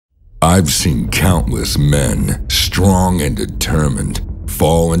I've seen countless men, strong and determined,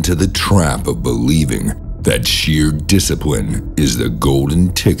 fall into the trap of believing that sheer discipline is the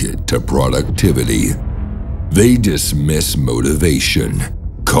golden ticket to productivity. They dismiss motivation,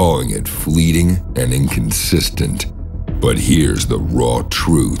 calling it fleeting and inconsistent. But here's the raw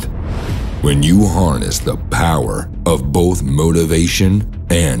truth. When you harness the power of both motivation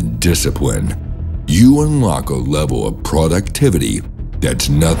and discipline, you unlock a level of productivity that's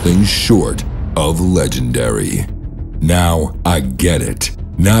nothing short of legendary. Now, I get it.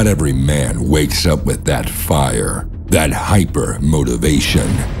 Not every man wakes up with that fire, that hyper motivation.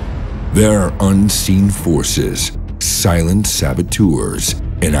 There are unseen forces, silent saboteurs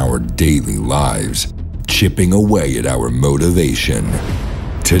in our daily lives, chipping away at our motivation.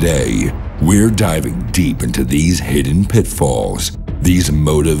 Today, we're diving deep into these hidden pitfalls, these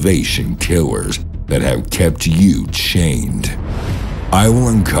motivation killers that have kept you chained. I will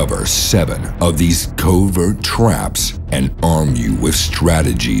uncover 7 of these covert traps and arm you with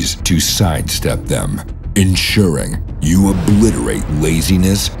strategies to sidestep them, ensuring you obliterate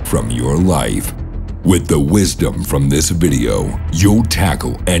laziness from your life. With the wisdom from this video, you'll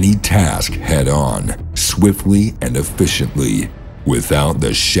tackle any task head-on, swiftly and efficiently, without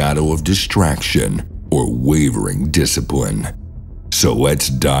the shadow of distraction or wavering discipline. So let's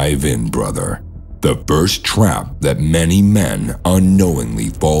dive in, brother. The first trap that many men unknowingly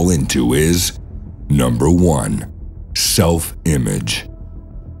fall into is number 1, self-image.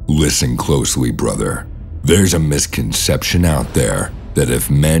 Listen closely, brother. There's a misconception out there that if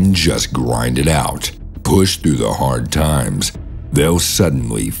men just grind it out, push through the hard times, they'll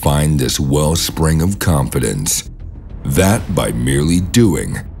suddenly find this wellspring of confidence. That by merely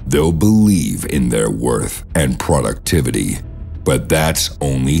doing, they'll believe in their worth and productivity. But that's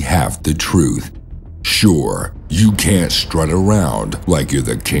only half the truth. Sure, you can't strut around like you're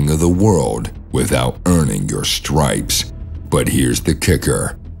the king of the world without earning your stripes. But here's the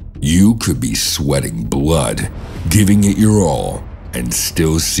kicker. You could be sweating blood, giving it your all, and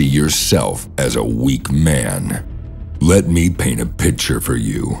still see yourself as a weak man. Let me paint a picture for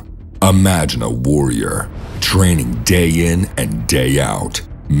you. Imagine a warrior, training day in and day out,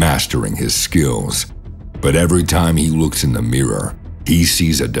 mastering his skills. But every time he looks in the mirror, he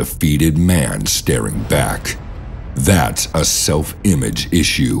sees a defeated man staring back. That's a self-image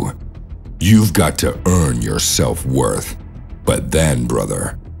issue. You've got to earn your self-worth. But then,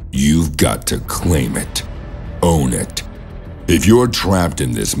 brother, you've got to claim it. Own it. If you're trapped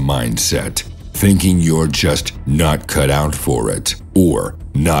in this mindset, thinking you're just not cut out for it, or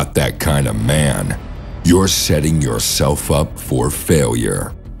not that kind of man, you're setting yourself up for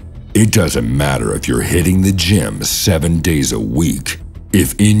failure. It doesn't matter if you're hitting the gym 7 days a week.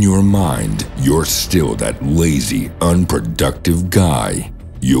 If in your mind you're still that lazy, unproductive guy,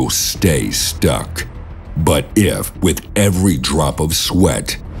 you'll stay stuck. But if, with every drop of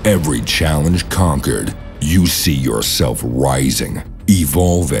sweat, every challenge conquered, you see yourself rising,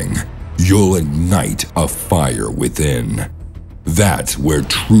 evolving, you'll ignite a fire within. That's where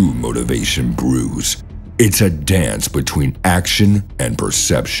true motivation brews. It's a dance between action and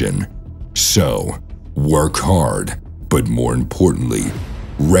perception. So, work hard, but more importantly,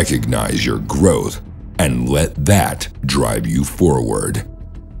 recognize your growth and let that drive you forward.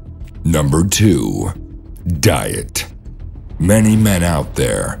 Number 2, diet. Many men out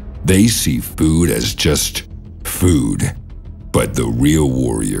there, they see food as just food. But the real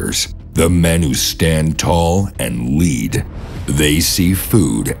warriors, the men who stand tall and lead, they see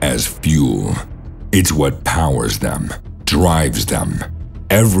food as fuel. It's what powers them, drives them.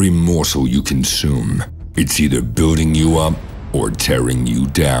 Every morsel you consume, it's either building you up or tearing you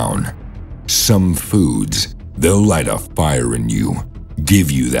down. Some foods, they'll light a fire in you,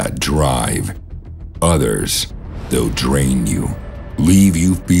 give you that drive. Others, they'll drain you, leave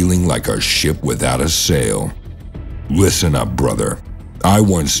you feeling like a ship without a sail. Listen up, brother. I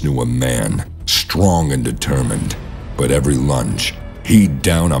once knew a man, strong and determined, but every lunch, he'd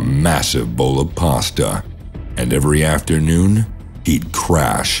down a massive bowl of pasta, and every afternoon, he'd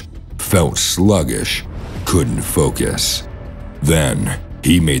crash, felt sluggish, couldn't focus. Then,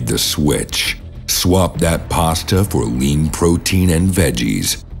 he made the switch, swapped that pasta for lean protein and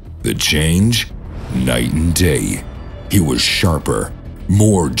veggies. The change? Night and day. He was sharper,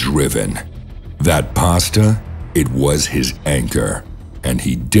 more driven. That pasta, it was his anchor, and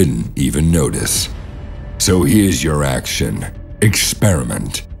he didn't even notice. So here's your action.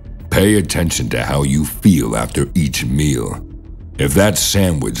 Experiment. Pay attention to how you feel after each meal. If that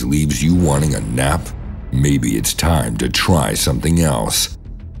sandwich leaves you wanting a nap, maybe it's time to try something else.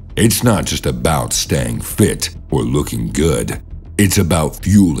 It's not just about staying fit or looking good. It's about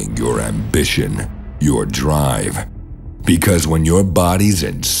fueling your ambition, your drive. Because when your body's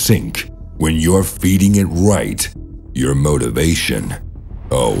in sync, when you're feeding it right, your motivation,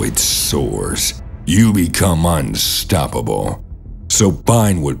 oh, it soars. You become unstoppable. So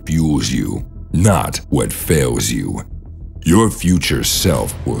find what fuels you, not what fails you. Your future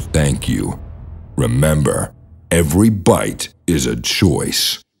self will thank you. Remember, every bite is a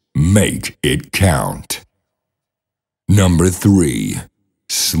choice. Make it count. Number 3,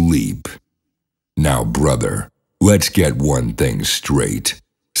 sleep. Now, brother, let's get one thing straight.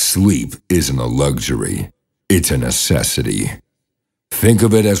 Sleep isn't a luxury. It's a necessity. Think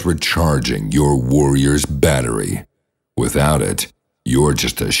of it as recharging your warrior's battery. Without it, you're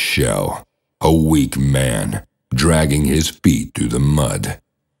just a shell, a weak man, dragging his feet through the mud.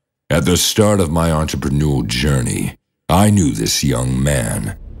 At the start of my entrepreneurial journey, I knew this young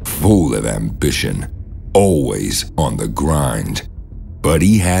man, full of ambition, always on the grind. But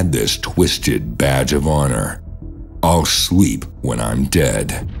he had this twisted badge of honor. I'll sleep when I'm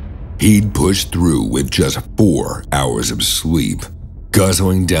dead. He'd push through with just 4 hours of sleep,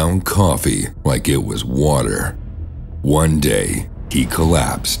 guzzling down coffee like it was water. One day, he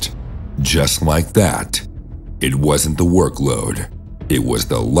collapsed. Just like that. It wasn't the workload. It was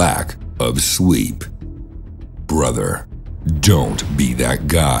the lack of sleep. Brother, don't be that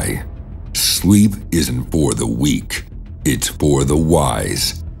guy. Sleep isn't for the weak. It's for the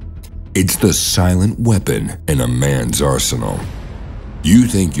wise. It's the silent weapon in a man's arsenal. You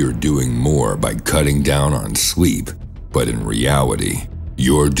think you're doing more by cutting down on sleep, but in reality,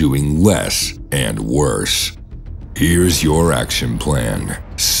 you're doing less and worse. Here's your action plan.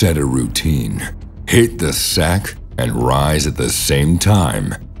 Set a routine. Hit the sack and rise at the same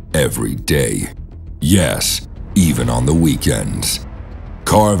time every day. Yes, even on the weekends.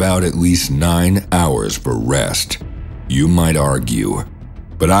 Carve out at least 9 hours for rest. You might argue,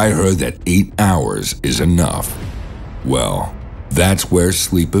 but I heard that 8 hours is enough. Well, that's where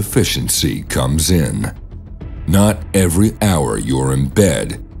sleep efficiency comes in. Not every hour you're in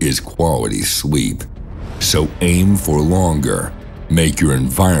bed is quality sleep. So aim for longer. Make your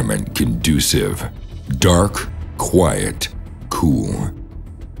environment conducive. Dark, quiet, cool.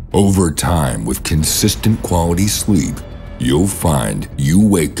 Over time, with consistent quality sleep, you'll find you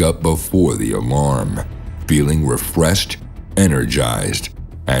wake up before the alarm, feeling refreshed, energized,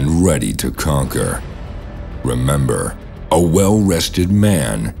 and ready to conquer. Remember, a well-rested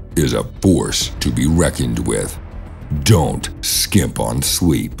man is a force to be reckoned with. Don't skimp on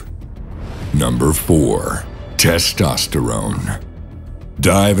sleep. Number 4, testosterone.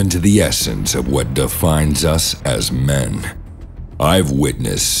 Dive into the essence of what defines us as men. I've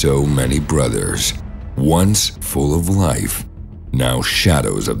witnessed so many brothers, once full of life, now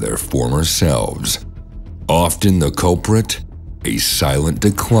shadows of their former selves. Often the culprit, a silent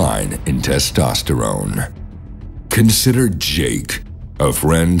decline in testosterone. Consider Jake, a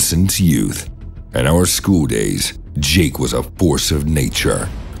friend since youth. In our school days, Jake was a force of nature,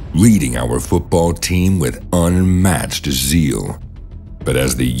 leading our football team with unmatched zeal. But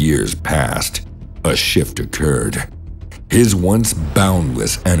as the years passed, a shift occurred. His once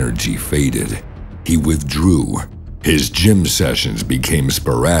boundless energy faded. He withdrew. His gym sessions became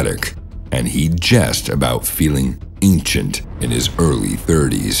sporadic, and he'd jest about feeling ancient in his early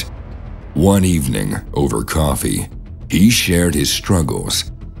 30s. One evening, over coffee, he shared his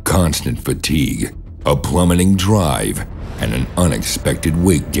struggles, constant fatigue, a plummeting drive, and an unexpected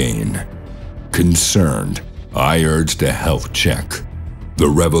weight gain. Concerned, I urged a health check. The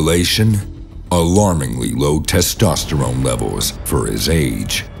revelation? Alarmingly low testosterone levels for his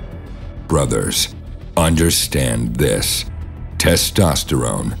age. Brothers, understand this.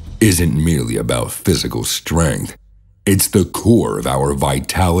 Testosterone isn't merely about physical strength. It's the core of our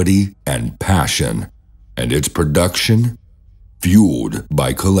vitality and passion, and its production, fueled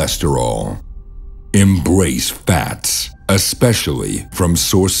by cholesterol. Embrace fats, especially from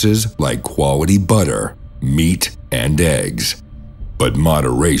sources like quality butter, meat, and eggs. But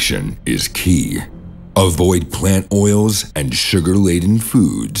moderation is key. Avoid plant oils and sugar-laden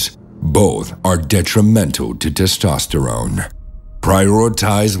foods. Both are detrimental to testosterone.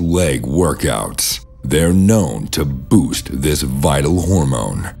 Prioritize leg workouts. They're known to boost this vital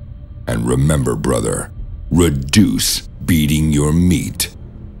hormone. And remember, brother, reduce beating your meat.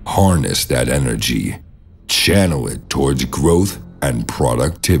 Harness that energy. Channel it towards growth and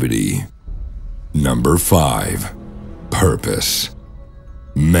productivity. Number 5, purpose.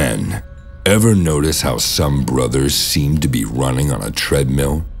 Men, ever notice how some brothers seem to be running on a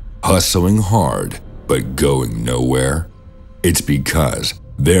treadmill, hustling hard, but going nowhere? It's because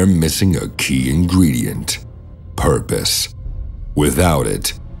they're missing a key ingredient: purpose. Without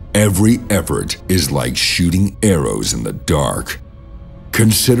it, every effort is like shooting arrows in the dark.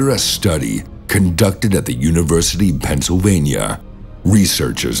 Consider a study conducted at the University of Pennsylvania.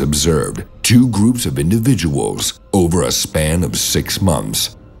 Researchers observed two groups of individuals over a span of 6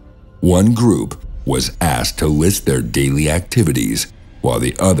 months. One group was asked to list their daily activities, while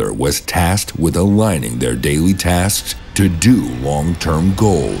the other was tasked with aligning their daily tasks to do long-term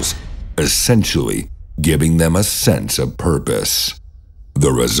goals, essentially giving them a sense of purpose.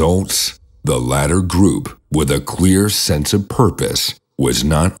 The results? The latter group, with a clear sense of purpose, was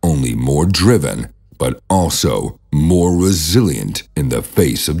not only more driven, but also more resilient in the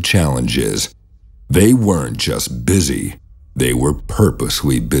face of challenges. They weren't just busy, they were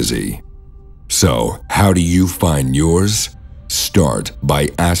purposely busy. So, how do you find yours? Start by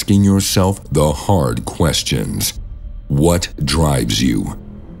asking yourself the hard questions. What drives you?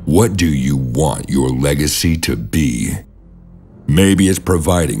 What do you want your legacy to be? Maybe it's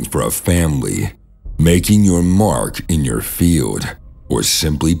providing for a family, making your mark in your field, or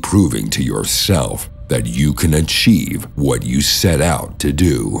simply proving to yourself that you can achieve what you set out to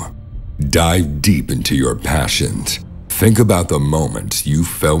do. Dive deep into your passions. Think about the moments you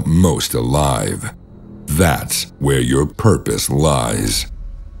felt most alive. That's where your purpose lies.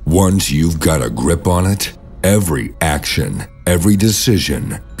 Once you've got a grip on it, every action, every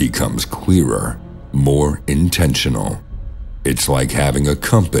decision becomes clearer, more intentional. It's like having a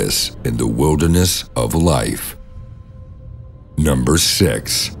compass in the wilderness of life. Number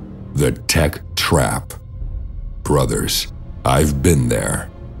 6. The tech trap. Brothers, I've been there,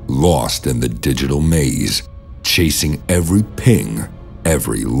 lost in the digital maze, chasing every ping,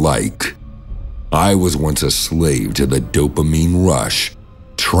 every like. I was once a slave to the dopamine rush,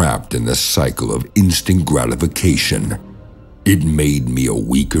 trapped in the cycle of instant gratification. It made me a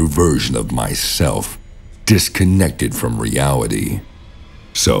weaker version of myself, disconnected from reality.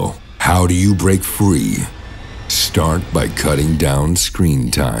 So, how do you break free? Start by cutting down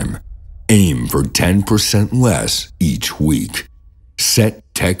screen time. Aim for 10% less each week. Set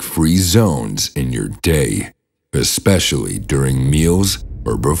tech-free zones in your day, especially during meals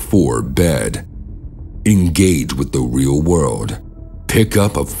or before bed. Engage with the real world. Pick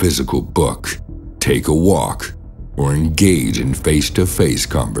up a physical book, take a walk, or engage in face-to-face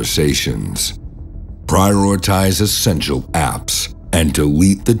conversations. Prioritize essential apps and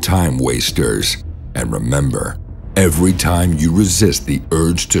delete the time wasters. And remember, every time you resist the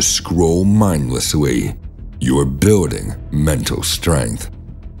urge to scroll mindlessly, you're building mental strength.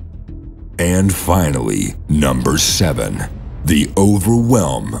 And finally, number 7, the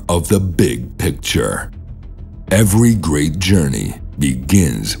overwhelm of the big picture. Every great journey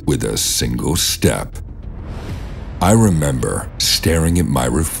begins with a single step. I remember staring at my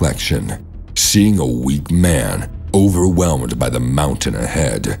reflection, seeing a weak man overwhelmed by the mountain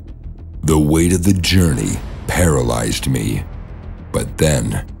ahead. The weight of the journey paralyzed me. But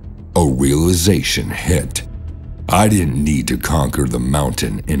then, a realization hit. I didn't need to conquer the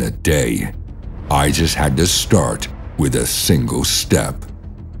mountain in a day. I just had to start with a single step.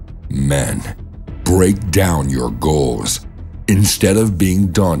 Men, break down your goals. Instead of being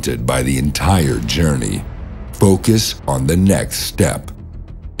daunted by the entire journey, focus on the next step.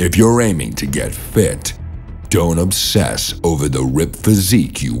 If you're aiming to get fit, don't obsess over the ripped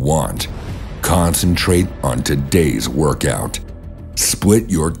physique you want. Concentrate on today's workout. Split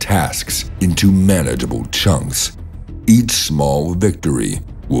your tasks into manageable chunks. Each small victory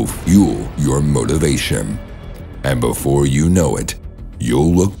will fuel your motivation. And before you know it,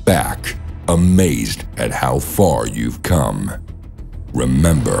 you'll look back, amazed at how far you've come.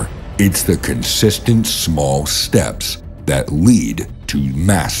 Remember, it's the consistent small steps that lead to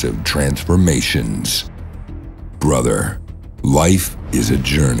massive transformations. Brother, life is a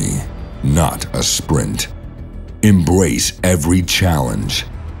journey, not a sprint. Embrace every challenge.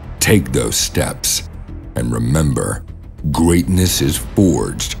 Take those steps. And remember, greatness is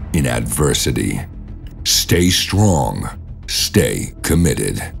forged in adversity. Stay strong. Stay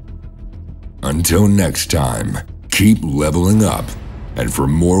committed. Until next time, keep leveling up. And for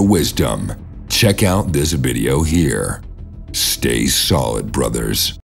more wisdom, check out this video here. Stay solid, brothers.